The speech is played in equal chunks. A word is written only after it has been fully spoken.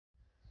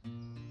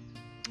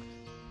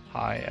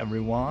Hi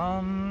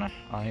everyone,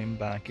 I'm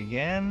back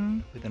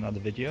again with another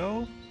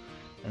video,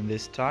 and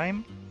this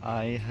time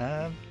I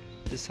have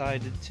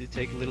decided to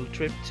take a little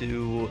trip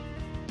to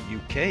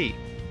UK,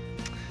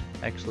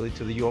 actually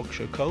to the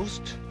Yorkshire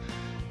coast,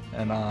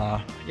 and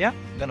yeah,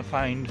 I'm gonna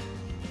try and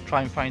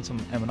find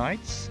some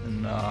ammonites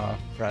and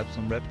perhaps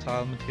some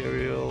reptile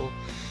material,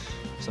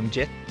 some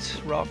jet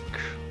rock,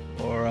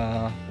 or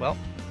well,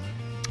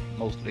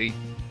 mostly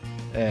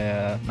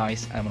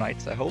nice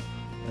ammonites, I hope.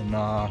 And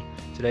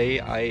today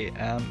I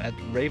am at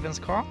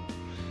Ravenscar,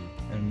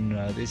 and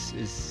this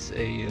is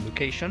a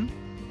location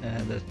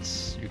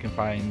that you can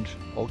find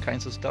all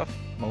kinds of stuff,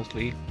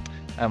 mostly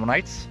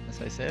ammonites,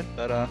 as I said.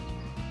 But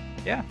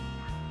yeah,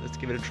 let's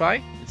give it a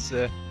try. It's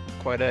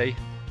quite a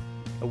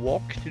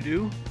walk to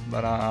do,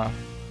 but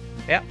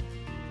yeah,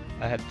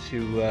 I had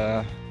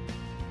to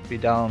be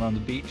down on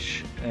the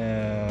beach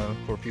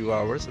for a few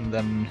hours, and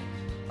then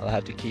I'll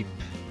have to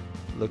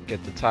look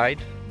at the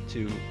tide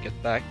to get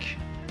back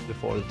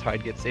before the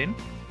tide gets in.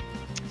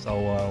 So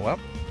well,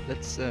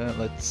 let's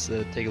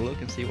take a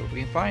look and see what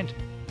we can find.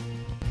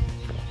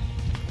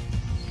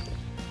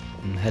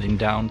 I'm heading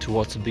down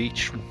towards the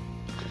beach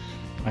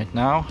right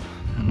now,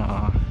 and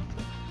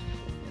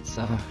it's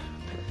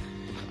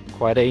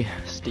quite a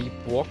steep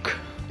walk,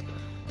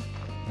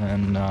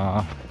 and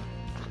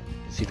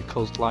see the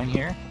coastline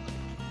here.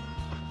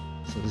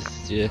 So this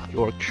is the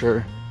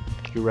Yorkshire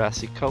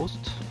Jurassic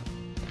coast,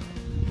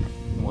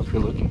 and what we're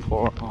looking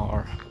for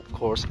are of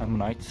course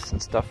ammonites and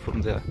stuff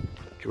from the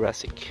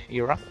Jurassic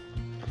era,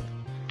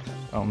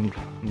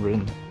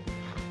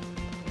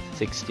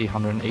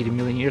 180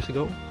 million years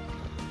ago.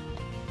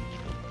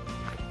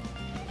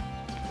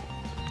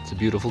 It's a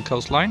beautiful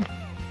coastline.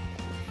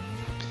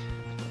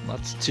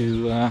 Lots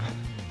to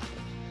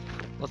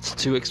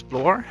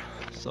explore.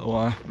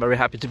 So very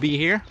happy to be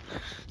here.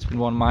 It's been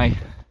one of my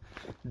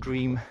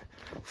dream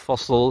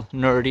fossil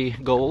nerdy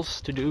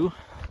goals to do.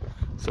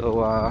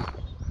 So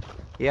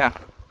yeah,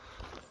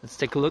 let's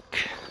take a look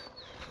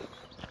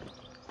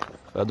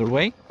further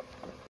away.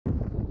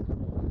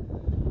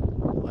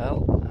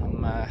 Well,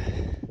 I'm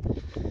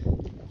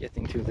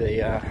getting to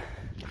the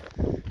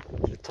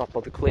top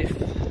of the cliff.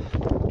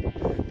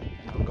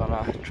 I'm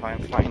gonna try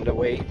and find a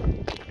way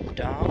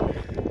down.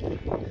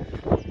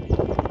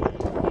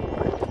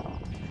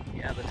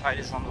 Yeah, the tide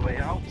is on the way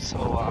out,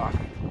 so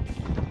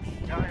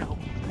yeah, I hope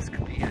this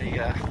could be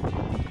a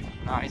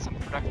nice and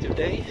productive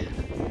day.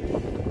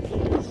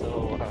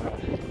 So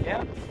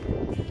yeah,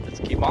 let's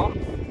keep on.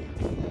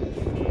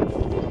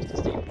 That's the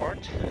steep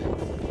part.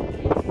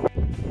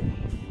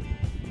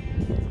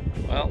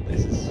 Well,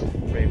 this is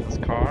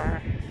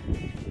Ravenscar,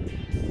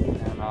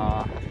 and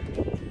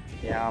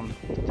yeah, I'm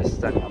just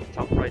standing on the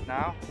top right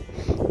now.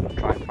 I'm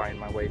trying to find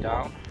my way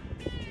down,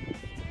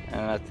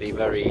 and at the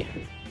very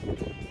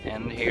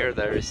end here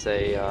there is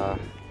a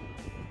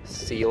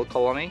seal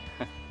colony.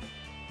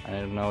 I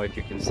don't know if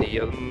you can see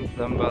them,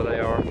 but they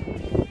are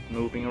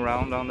moving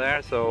around down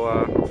there,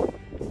 so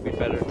we'd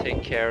better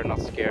take care and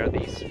not scare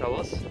these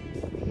fellas.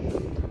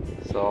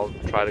 So I'll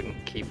try to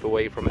keep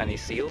away from any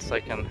seals I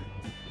can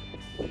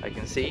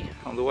see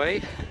on the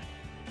way,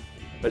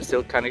 but it's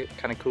still kind of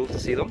cool to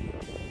see them.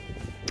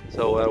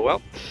 So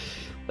well,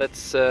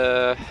 let's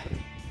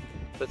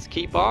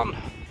keep on.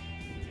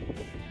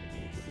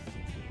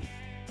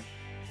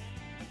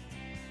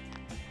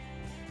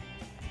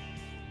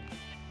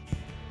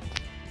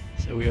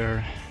 So we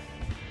are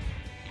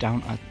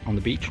down on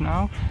the beach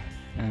now,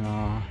 and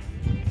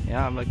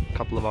yeah, I have a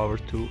couple of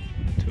hours to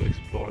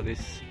explore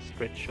this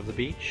stretch of the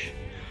beach,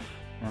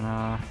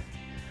 and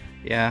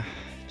yeah,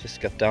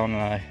 just got down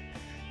and I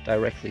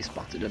directly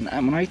spotted an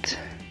ammonite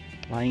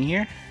lying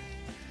here.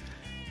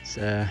 It's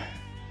a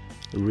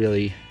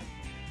really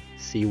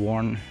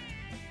sea-worn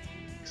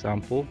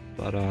example,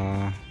 but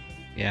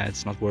yeah,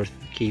 it's not worth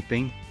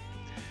keeping.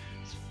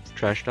 It's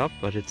trashed up,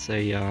 but it's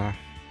a I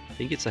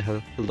think it's a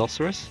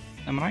Hildoceras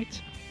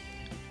ammonite.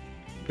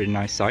 Pretty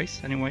nice size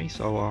anyway,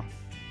 so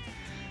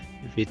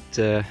if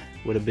it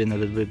would have been a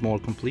little bit more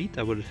complete,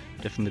 I would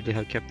definitely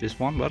have kept this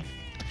one, but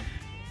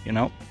you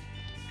know,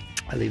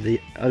 I'll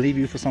leave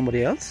you for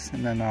somebody else,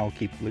 and then I'll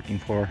keep looking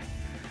for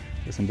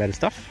some better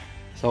stuff.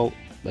 So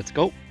let's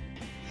go.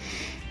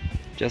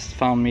 Just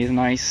found me a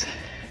nice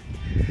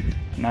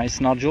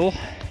nodule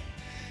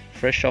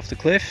fresh off the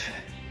cliff,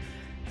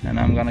 and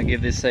I'm gonna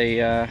give this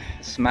a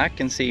smack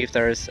and see if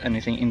there is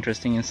anything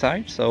interesting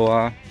inside.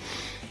 So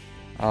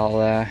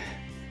I'll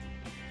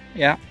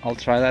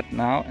try that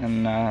now,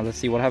 and let's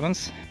see what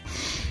happens.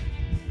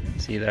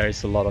 See, there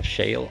is a lot of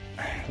shale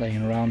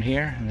laying around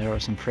here, and there are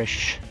some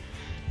fresh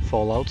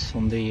fallouts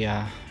on the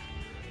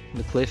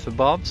cliff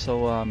above,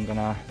 so I'm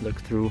gonna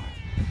look through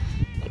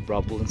the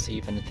rubble and see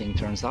if anything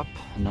turns up.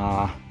 And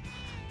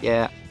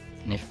yeah,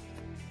 and if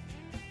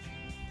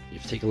you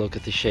take a look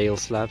at the shale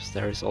slabs,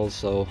 there is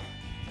also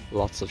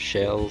lots of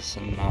shells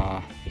and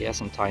yeah,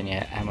 some tiny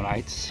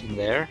ammonites in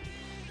there,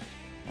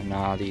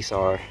 and these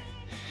are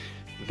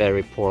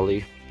very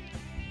poorly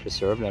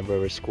preserved and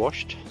very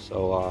squashed,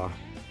 so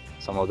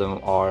some of them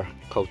are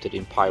coated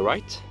in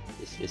pyrite,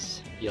 This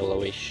is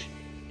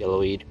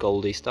yellowy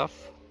goldy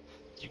stuff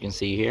that you can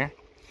see here.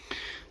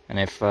 And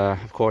if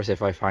of course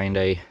if I find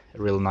a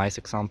real nice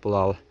example,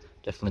 I'll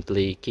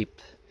definitely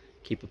keep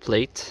a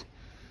plate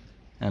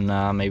and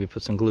maybe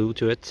put some glue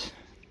to it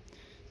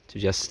to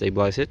just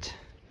stabilize it.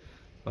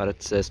 But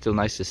it's still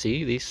nice to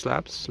see these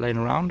slabs laying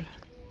around.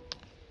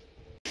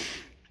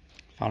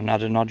 Found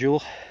another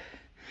nodule,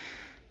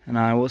 and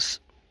I was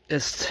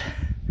just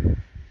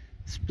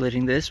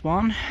splitting this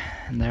one,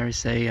 and there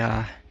is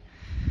a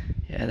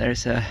yeah,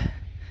 there's a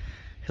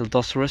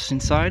Hildocerus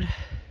inside.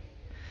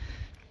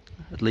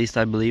 At least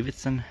I believe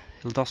it's an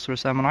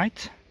Hildocerus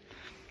ammonite,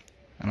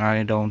 and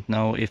I don't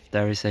know if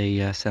there is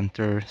a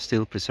center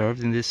still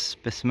preserved in this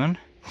specimen.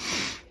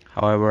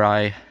 However,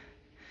 I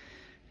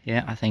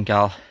think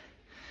I'll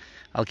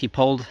keep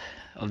hold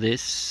of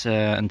this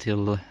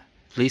until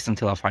at least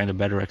until I find a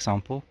better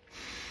example.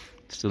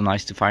 It's still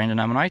nice to find an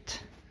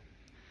ammonite.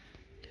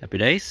 Happy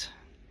days.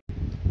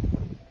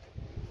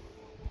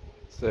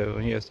 So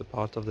here's the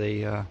part of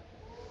the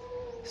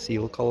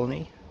seal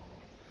colony.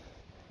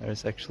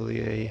 There's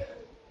actually a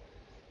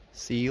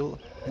seal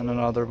and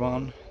another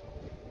one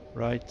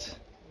right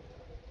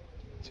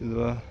to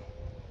the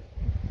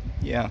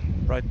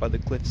right by the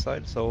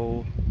cliffside.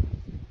 So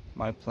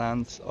my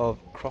plans of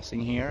crossing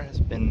here has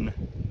been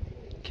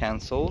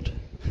cancelled.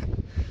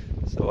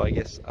 So I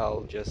guess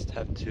I'll just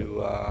have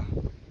to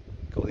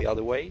go the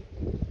other way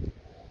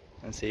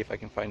and see if I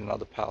can find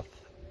another path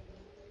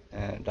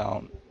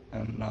down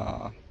and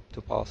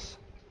to pass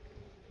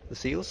the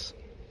seals.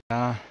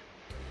 I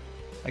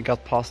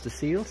got past the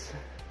seals,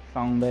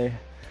 found a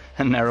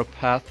narrow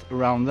path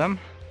around them.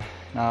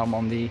 Now I'm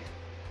on the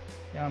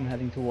I'm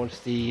heading towards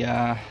the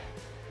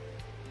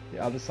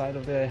other side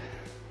of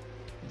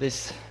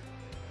this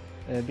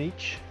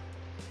beach.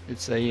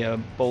 It's a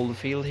boulder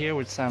field here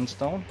with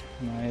sandstone,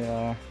 and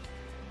I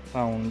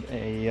found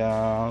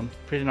a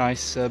pretty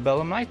nice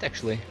belemnite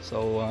actually,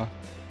 so I'm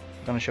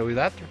gonna show you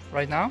that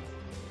right now.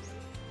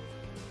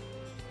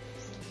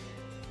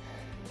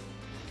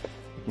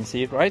 You can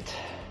see it right.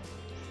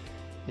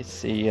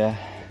 It's the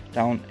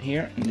down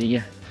here in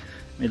the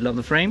middle of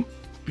the frame,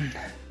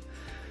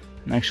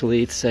 and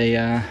actually it's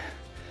a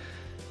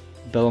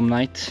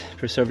belemnite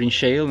preserved in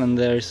shale, and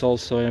there's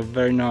also a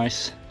very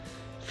nice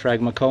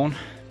phragma cone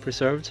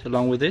preserved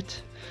along with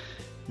it.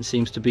 It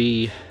seems to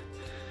be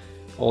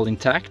all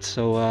intact,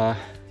 so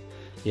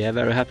yeah,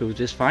 very happy with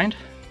this find.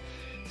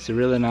 It's a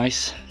really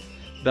nice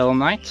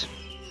belemnite.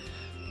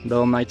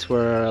 Belemnites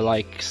were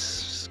like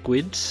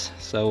squids,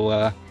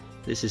 so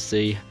this is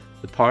the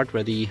part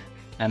where the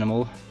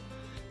animal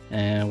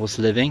was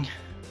living,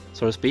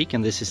 so to speak,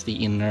 and this is the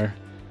inner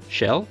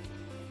shell.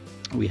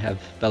 We have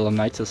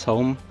belemnites as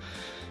home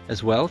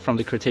as well from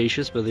the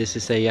Cretaceous, but this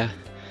is a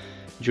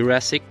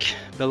Jurassic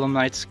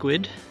belemnite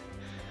squid,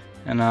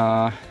 and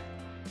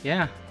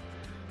yeah,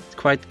 it's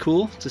quite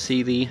cool to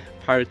see the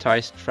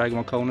pyritized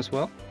phragma cone as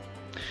well.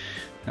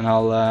 And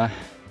I'll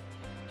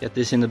get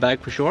this in the bag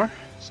for sure,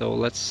 so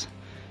let's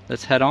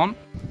head on.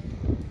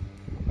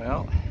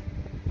 Well,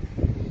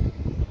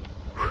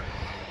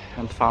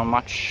 haven't found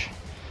much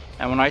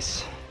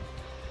ammonites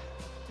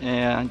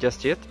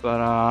just yet, but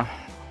I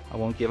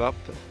won't give up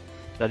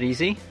that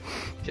easy.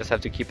 Just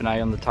have to keep an eye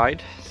on the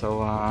tide, so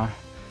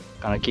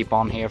gonna keep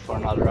on here for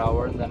another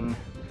hour and then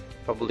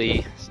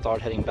probably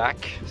start heading back.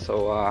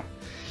 So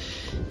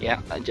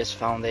yeah, I just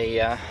found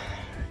a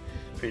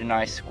pretty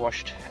nice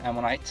squashed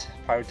ammonite,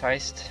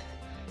 pyritized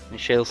in a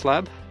shale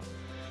slab.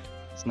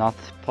 It's not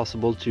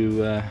possible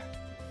to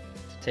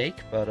take,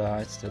 but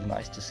it's still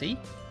nice to see.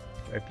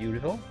 Very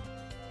beautiful.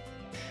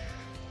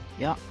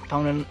 Yeah,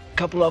 found a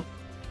couple of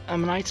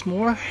ammonites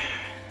more.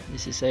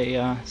 This is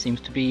a seems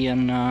to be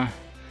an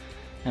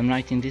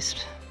ammonite in this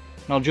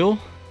nodule.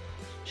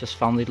 Just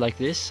found it like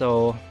this,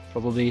 so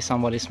probably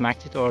somebody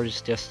smacked it, or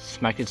it's just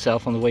smacked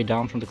itself on the way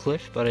down from the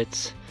cliff. But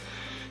it's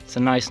a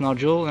nice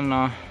nodule,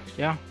 and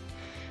yeah,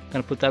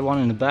 gonna put that one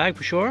in the bag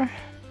for sure.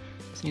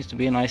 Seems to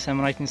be a nice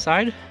ammonite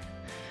inside.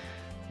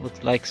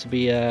 Looks like to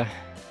be a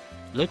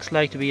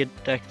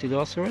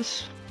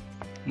Dactyloceras.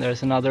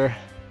 There's another,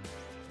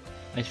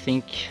 I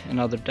think,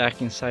 another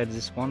Dac inside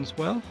this one as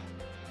well.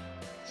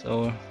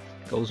 So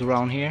it goes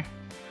around here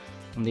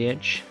on the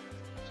edge.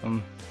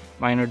 Some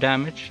minor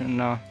damage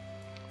and a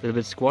little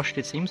bit squashed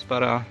it seems,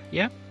 but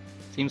yeah,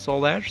 seems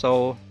all there,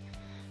 so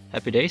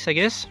happy days I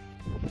guess.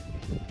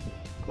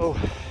 Oh,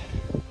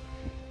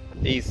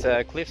 these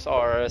cliffs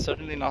are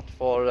certainly not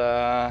for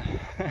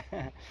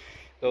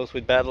those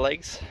with bad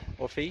legs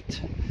or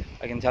feet,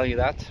 I can tell you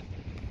that.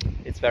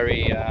 It's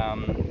very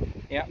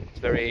yeah, it's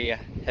very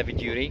heavy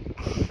duty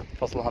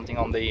fossil hunting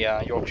on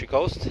the Yorkshire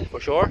coast for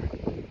sure.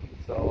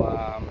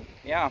 So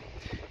yeah,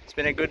 it's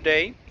been a good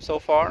day so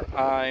far.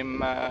 I'm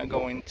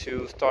going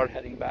to start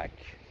heading back.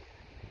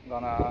 I'm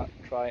gonna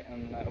try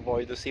and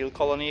avoid the seal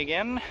colony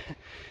again,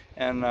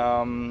 and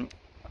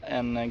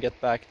get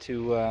back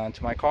to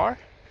my car.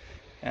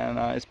 And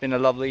it's been a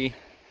lovely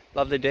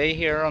day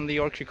here on the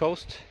Yorkshire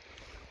coast.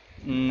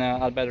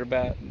 I'd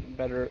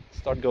better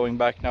start going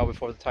back now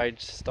before the tide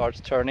starts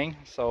turning.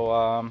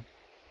 So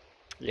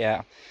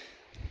yeah,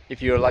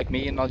 if you're like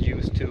me and not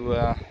used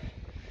to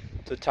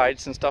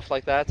tides and stuff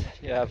like that,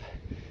 you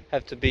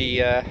have to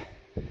be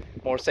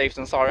more safe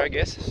than sorry, I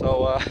guess.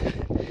 So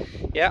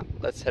yeah,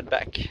 let's head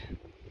back.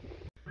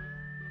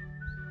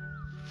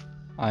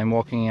 I'm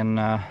walking an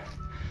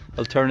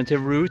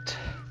alternative route,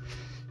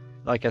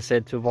 like I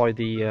said, to avoid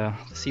the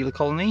seal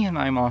colony, and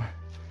I'm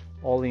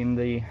all in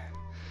the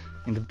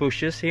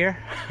bushes here.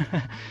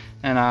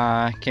 And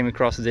I came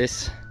across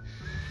this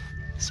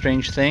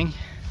strange thing.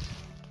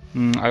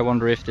 I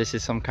wonder if this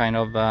is some kind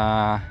of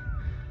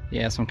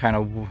yeah, some kind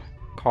of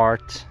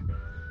cart.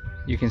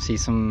 You can see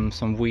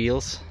some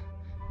wheels.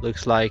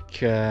 Looks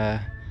like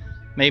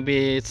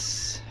maybe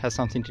it's has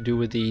something to do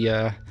with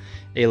the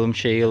alum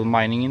shale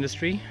mining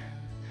industry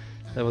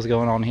that was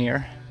going on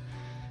here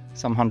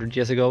some 100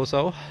 years ago or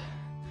so.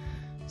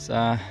 It's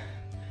a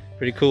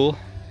pretty cool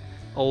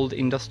old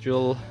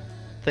industrial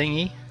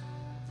thingy.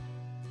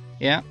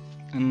 Yeah,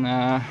 and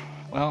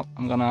well,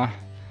 I'm gonna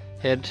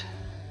head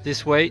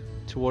this way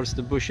towards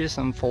the bushes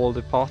and follow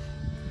the path,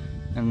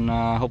 and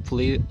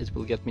hopefully it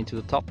will get me to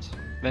the top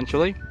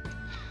eventually.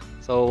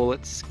 So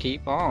let's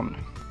keep on.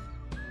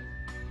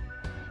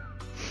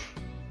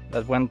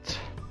 That went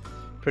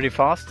pretty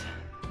fast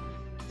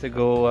to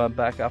go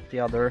back up the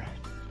other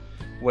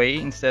way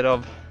instead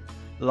of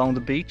along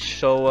the beach,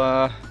 so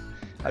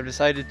I've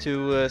decided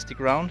to stick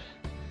around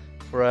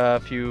for a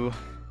few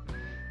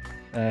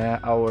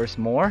hours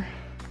more,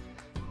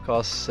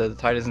 because the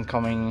tide isn't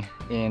coming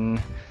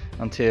in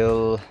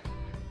until,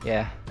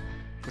 yeah,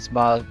 it's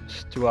about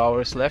 2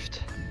 hours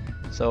left.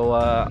 So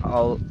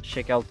I'll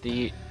check out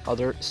the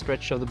other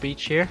stretch of the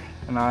beach here,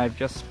 and I've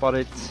just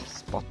spotted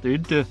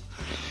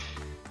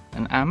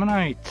an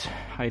ammonite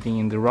hiding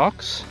in the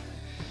rocks.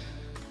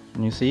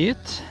 Can you see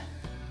it?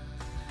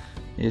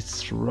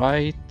 It's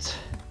right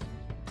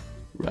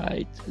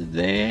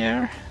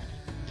there,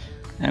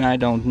 and I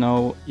don't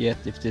know yet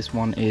if this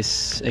one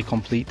is a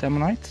complete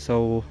ammonite,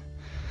 so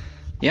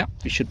yeah,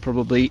 we should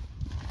probably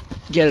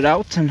get it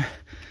out and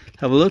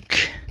have a look.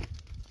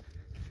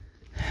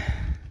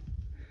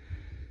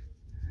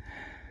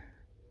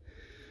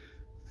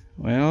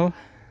 Well,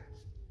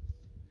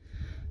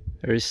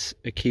 there is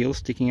a keel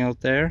sticking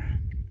out there.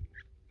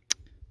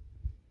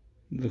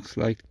 Looks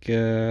like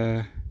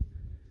a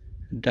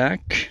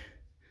duck,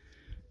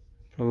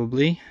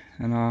 probably,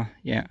 and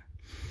yeah,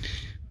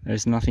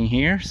 there's nothing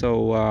here,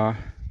 so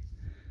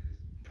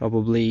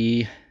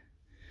probably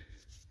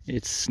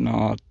it's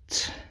not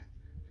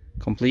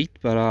complete,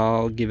 but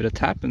I'll give it a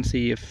tap and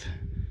see if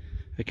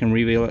I can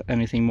reveal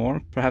anything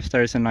more. Perhaps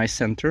there is a nice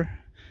center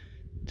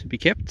to be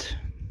kept.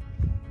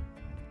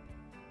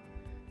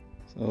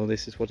 So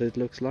this is what it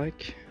looks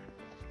like.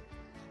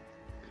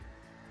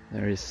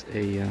 There is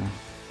an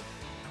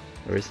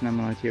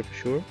ammonite here for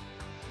sure,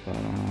 but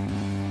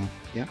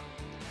yeah,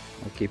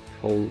 I'll keep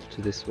hold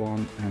to this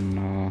one,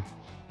 and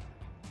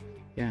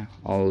yeah,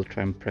 I'll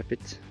try and prep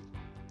it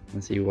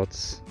and see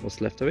what's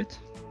left of it.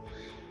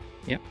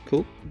 Yeah,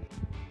 cool.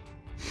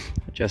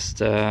 I just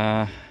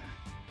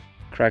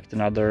cracked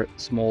another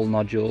small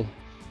nodule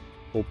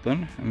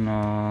open, and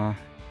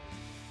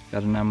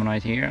got an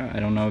ammonite here. I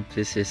don't know if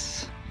this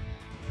is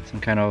some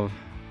kind of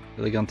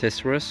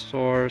Elegantissimus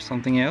or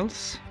something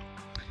else.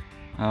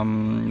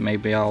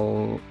 Maybe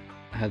I'll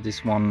have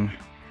this one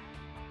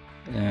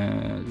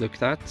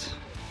looked at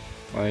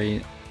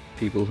by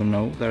people who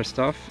know their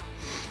stuff.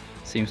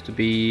 Seems to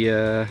be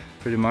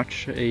pretty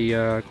much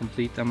a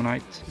complete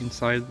ammonite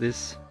inside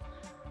this.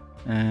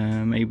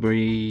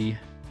 Maybe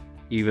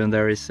even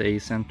there is a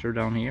center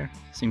down here.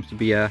 Seems to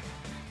be a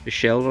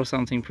shell or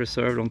something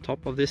preserved on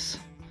top of this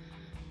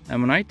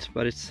ammonite,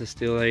 but it's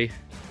still a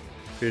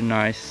pretty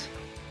nice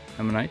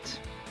ammonite,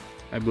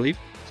 I believe.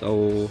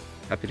 So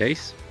happy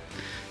days.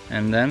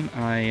 And then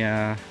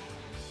I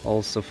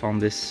also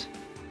found this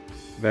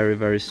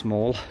very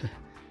small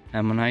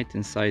ammonite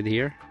inside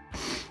here.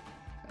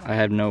 I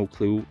have no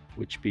clue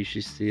which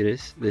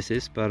species this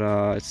is, but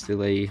it's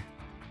still a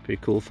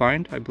pretty cool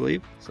find, I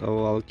believe.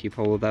 So I'll keep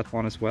hold of that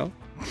one as well.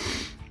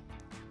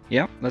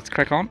 Yeah, let's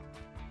crack on.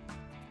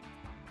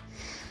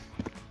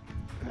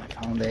 I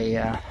found a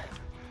yeah,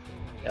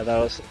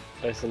 there's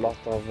a lot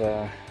of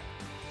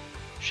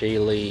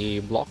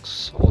shaly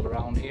blocks all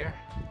around here,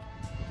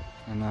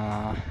 and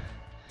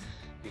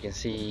you can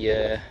see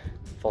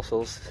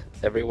fossils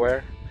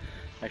everywhere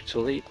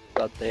actually,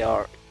 but they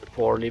are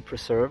poorly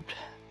preserved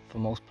for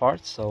most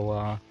parts.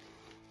 So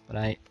but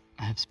I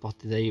have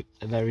spotted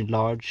a very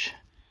large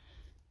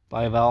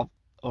bivalve,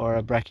 or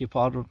a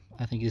brachiopod.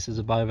 I think this is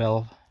a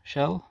bivalve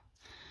shell,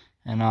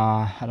 and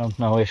I don't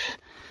know if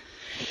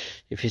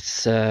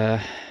it's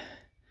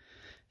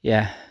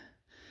yeah,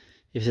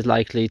 if it's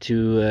likely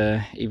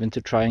to even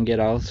to try and get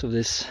out of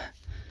this.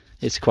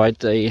 It's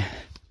quite a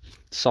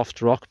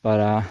soft rock,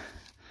 but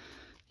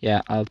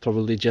yeah, I'll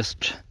probably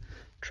just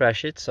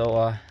trash it,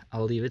 so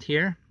I'll leave it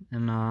here,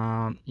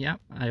 and yeah,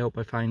 I hope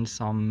I find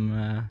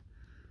some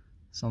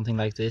something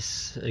like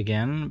this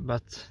again,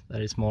 but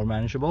that is more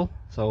manageable.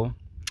 So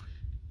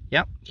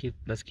yeah,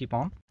 let's keep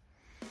on.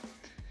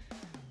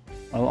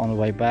 Well, on the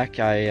way back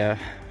I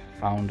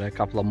found a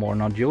couple of more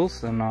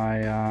nodules, and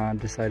I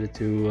decided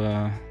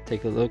to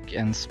take a look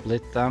and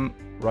split them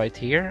right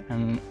here,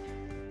 and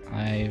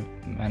I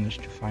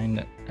managed to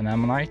find an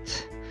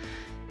ammonite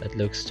that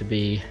looks to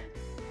be,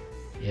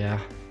 yeah,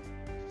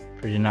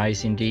 pretty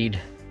nice indeed.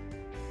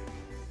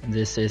 And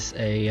this is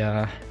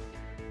a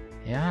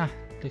yeah,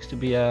 looks to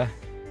be a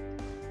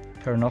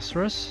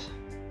Pernoceros,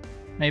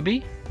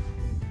 maybe.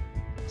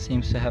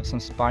 Seems to have some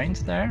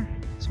spines there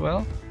as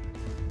well.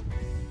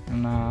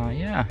 And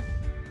yeah,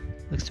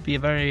 looks to be a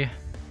very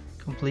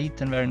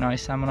complete and very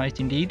nice ammonite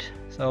indeed.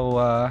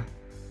 So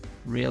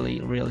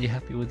really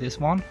happy with this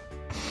one.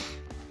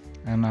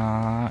 And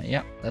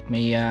yeah, let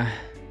me yeah,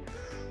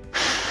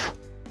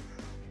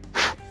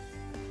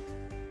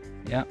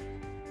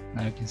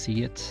 now you can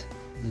see it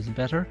a little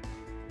better,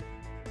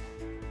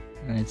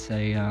 and it's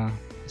a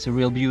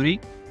real beauty,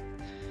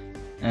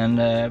 and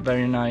a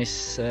very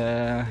nice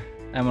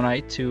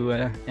ammonite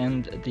to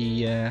end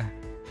the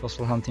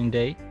fossil hunting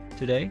day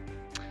today.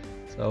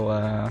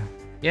 So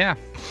yeah,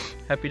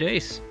 happy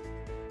days.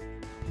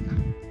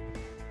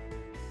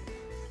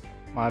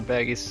 My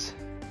bag is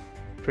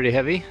pretty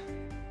heavy,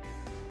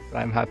 but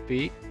I'm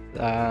happy,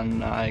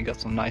 and I got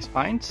some nice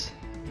finds.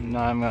 And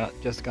now I'm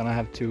just gonna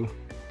have to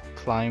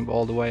climb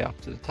all the way up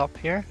to the top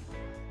here,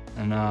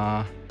 and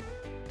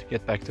to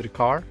get back to the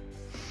car.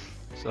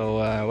 So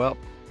well,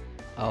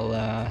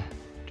 I'll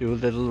do a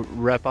little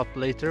wrap up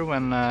later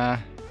when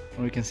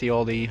we can see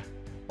all the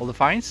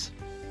finds.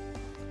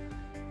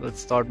 Let's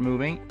start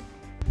moving.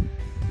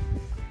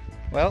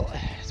 Well,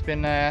 it's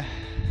been a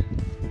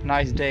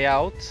nice day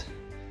out.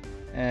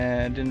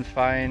 Didn't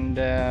find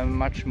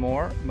much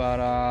more, but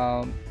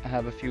I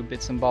have a few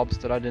bits and bobs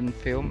that I didn't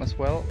film as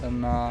well,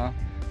 and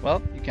well,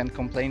 you can't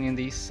complain in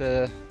these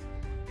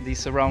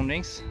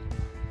surroundings.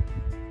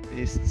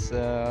 It's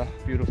a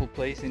beautiful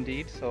place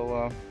indeed.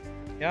 So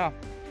yeah,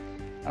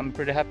 I'm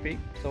pretty happy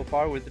so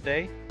far with the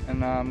day,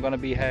 and I'm gonna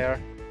be here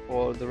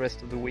for the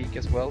rest of the week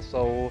as well.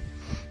 So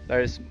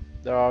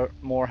there are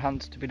more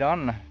hunts to be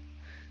done,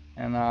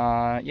 and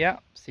yeah,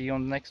 see you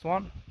on the next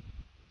one.